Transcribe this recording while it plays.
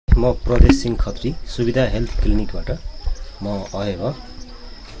म प्रदेश सिंह खत्री सुविधा हेल्थ क्लिनिकबाट म आएको।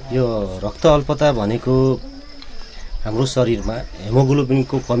 यो रक्त अल्पता भनेको हाम्रो शरीरमा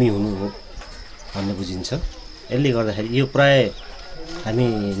हेमोग्लोबिनको कमी हुनु हो भन्ने बुझिन्छ। यसले गर्दाखेरि यो प्राय हामी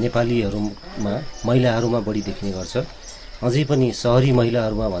नेपालीहरूमा महिलाहरूमा बढी देखिने गर्छ। अझै पनि सहरी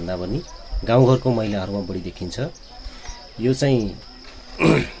महिलाहरूमा भन्दा पनि गाउँघरको महिलाहरूमा बढी देखिन्छ। यो चाहिँ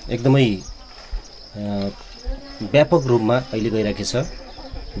एकदमै व्यापक रूपमा अहिले गइरहेको छ,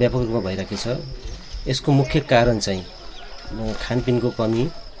 व्यापक रूपमा भइरहेको छ। यसको मुख्य कारण चाहिँ खानपिनको कमी,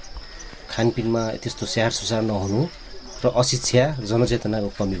 खानपिनमा त्यस्तो स्याहार सुसार नहुनु र अशिक्षा, जनचेतनाको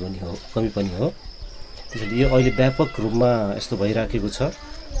कमी पनि हो। त्यसैले यो अहिले व्यापक रूपमा यस्तो भइराखेको छ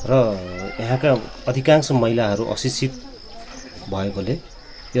र यहाँका अधिकांश महिलाहरू अशिक्षित भएकोले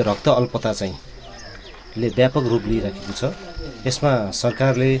यो रक्त अल्पता चाहिँ ले व्यापक रूप लिइराखेको छ। यसमा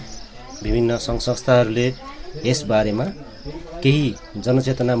सरकारले, विभिन्न सङ्घ संस्थाहरूले यस बारेमा केही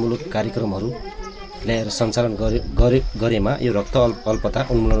जनचेतनामूलक कार्यक्रमहरू ल्याएर सञ्चालन गरेमा यो रक्त अल्पता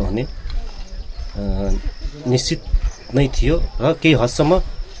उन्मूलन हुने निश्चित नै थियो र केही हदसम्म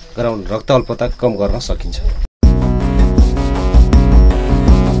रक्त अल्पता कम गर्न सकिन्छ।